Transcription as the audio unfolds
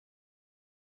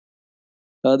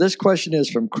This question is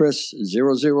from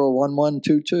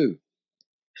Chris001122.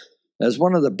 As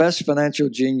one of the best financial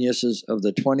geniuses of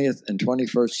the 20th and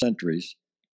 21st centuries,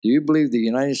 do you believe the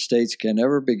United States can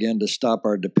ever begin to stop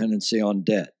our dependency on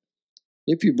debt?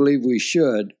 If you believe we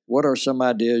should, what are some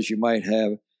ideas you might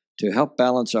have to help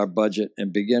balance our budget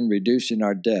and begin reducing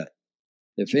our debt?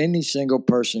 If any single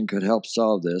person could help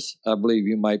solve this, I believe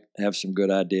you might have some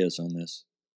good ideas on this.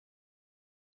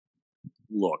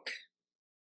 Look,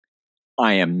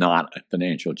 I am not a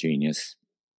financial genius.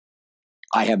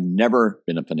 I have never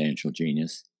been a financial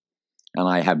genius, and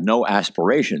I have no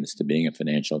aspirations to being a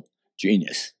financial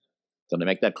genius. Did I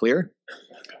make that clear?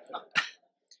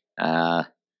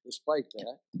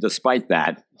 Despite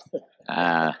that,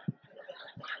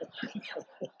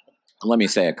 let me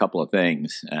say a couple of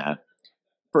things.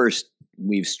 First,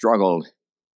 we've struggled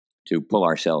to pull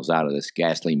ourselves out of this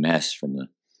ghastly mess from the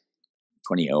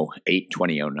 2008,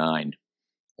 2009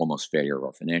 almost failure of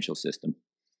our financial system,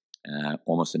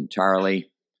 almost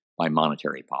entirely by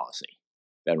monetary policy,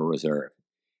 Federal Reserve.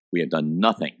 We have done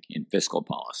nothing in fiscal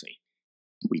policy.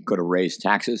 We could have raised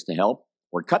taxes to help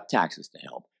or cut taxes to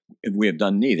help. If we have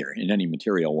done neither in any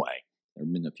material way. There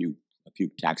have been a few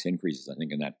tax increases, I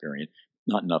think, in that period,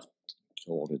 not enough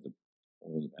to alter the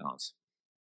balance.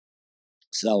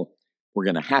 So we're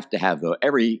going to have,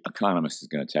 every economist is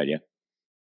going to tell you, at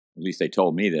least they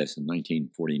told me this in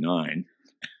 1949,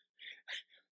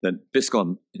 that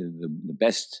the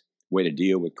best way to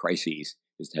deal with crises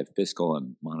is to have fiscal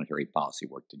and monetary policy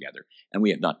work together. And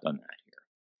we have not done that here.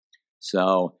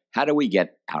 So how do we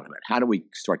get out of it? How do we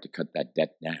start to cut that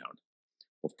debt down?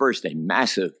 Well, first, a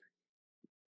massive,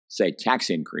 say, tax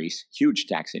increase, huge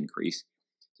tax increase,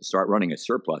 to start running at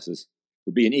surpluses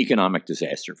would be an economic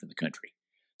disaster for the country.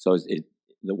 So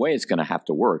the way it's going to have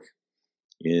to work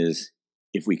is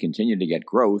if we continue to get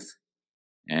growth,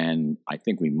 and I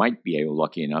think we might be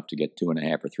lucky enough to get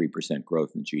 2.5% or 3%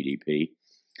 growth in GDP,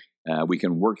 we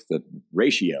can work the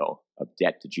ratio of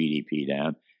debt to GDP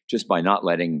down just by not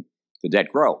letting the debt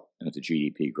grow. And if the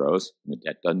GDP grows and the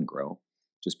debt doesn't grow,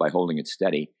 just by holding it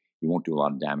steady, you won't do a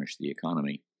lot of damage to the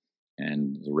economy,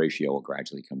 and the ratio will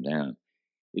gradually come down.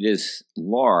 It is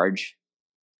large,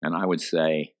 and I would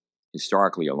say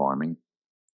historically alarming,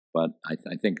 but I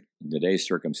think in today's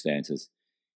circumstances,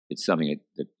 it's something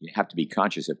that you have to be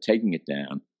conscious of taking it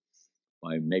down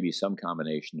by maybe some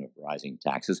combination of rising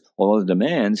taxes, although the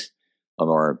demands of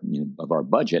our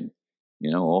budget,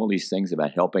 all these things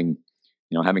about helping,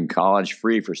 having college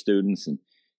free for students and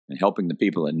helping the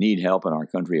people that need help in our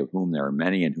country, of whom there are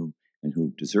many and who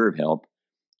deserve help,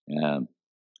 who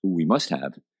we must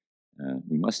have.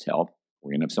 We must help.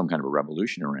 We're going to have some kind of a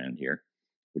revolution around here,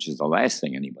 which is the last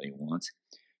thing anybody wants.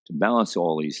 To balance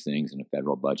all these things in a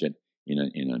federal budget in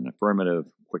an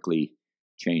affirmative, quickly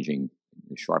changing,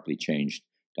 sharply changed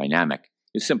dynamic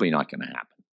is simply not going to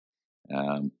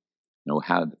happen.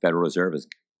 How the Federal Reserve's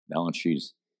balance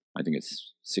sheets, I think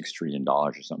it's $6 trillion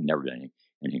or something, never been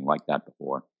anything like that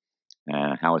before.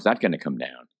 How is that going to come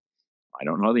down? I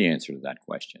don't know the answer to that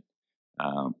question.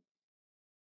 And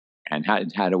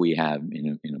how do we have,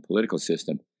 in a political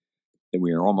system, that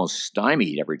we are almost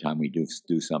stymied every time we do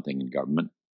something in government?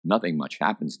 Nothing much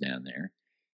happens down there.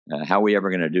 How are we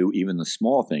ever going to do even the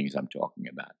small things I'm talking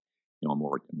about? A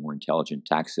more intelligent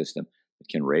tax system that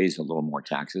can raise a little more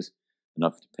taxes,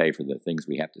 enough to pay for the things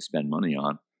we have to spend money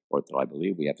on, or that I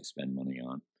believe we have to spend money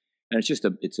on. And it's just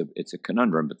it's a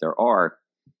conundrum, but there are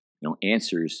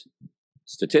answers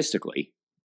statistically,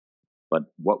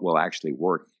 but what will actually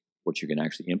work, what you can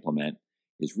actually implement,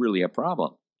 is really a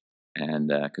problem,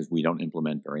 and because we don't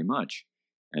implement very much,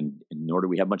 and nor do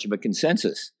we have much of a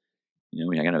consensus.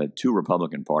 We kind of have 2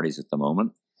 Republican parties at the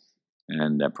moment,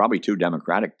 and probably 2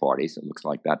 Democratic parties. It looks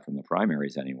like that from the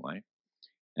primaries anyway,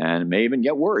 and it may even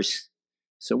get worse.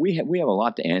 So we have a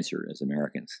lot to answer as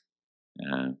Americans.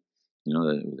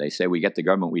 They say we get the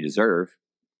government we deserve,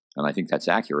 and I think that's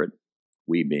accurate.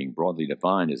 We being broadly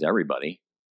defined as everybody.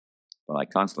 But I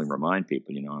constantly remind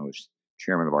people, I was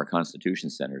chairman of our Constitution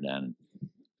Center down in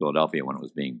Philadelphia when it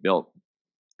was being built.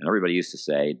 And everybody used to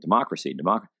say, democracy.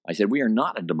 I said, we are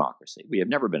not a democracy. We have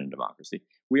never been a democracy.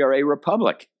 We are a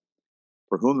republic,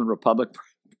 for whom the republic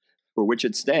for which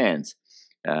it stands.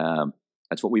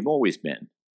 That's what we've always been,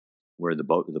 where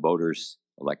the voters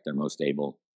elect their most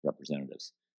able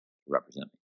representatives to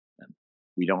represent them.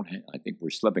 I think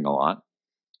we're slipping a lot.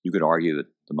 You could argue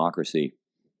that democracy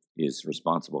is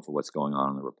responsible for what's going on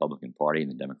in the Republican Party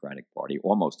and the Democratic Party,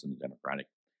 almost in the Democratic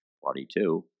Party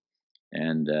too.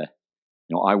 And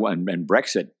and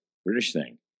Brexit, British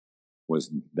thing, was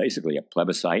basically a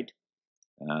plebiscite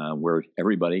where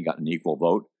everybody got an equal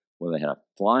vote, where they had a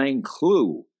flying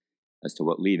clue as to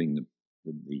what leaving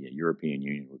the European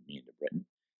Union would mean to Britain.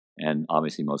 And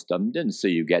obviously most of them didn't. So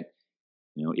you get,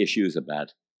 issues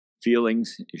about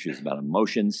feelings, issues about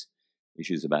emotions,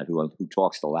 issues about who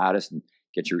talks the loudest and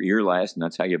gets your ear last, and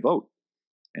that's how you vote.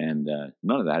 And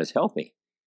none of that is healthy.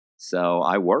 So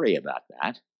I worry about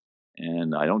that,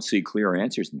 and I don't see clear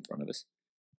answers in front of us.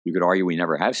 You could argue we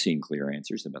never have seen clear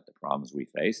answers about the problems we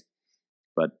face,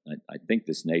 but I think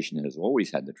this nation has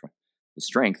always had the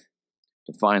strength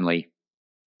to finally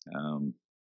do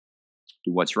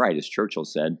what's right. As Churchill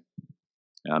said,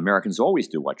 Americans always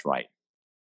do what's right,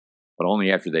 but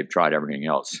only after they've tried everything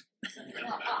else.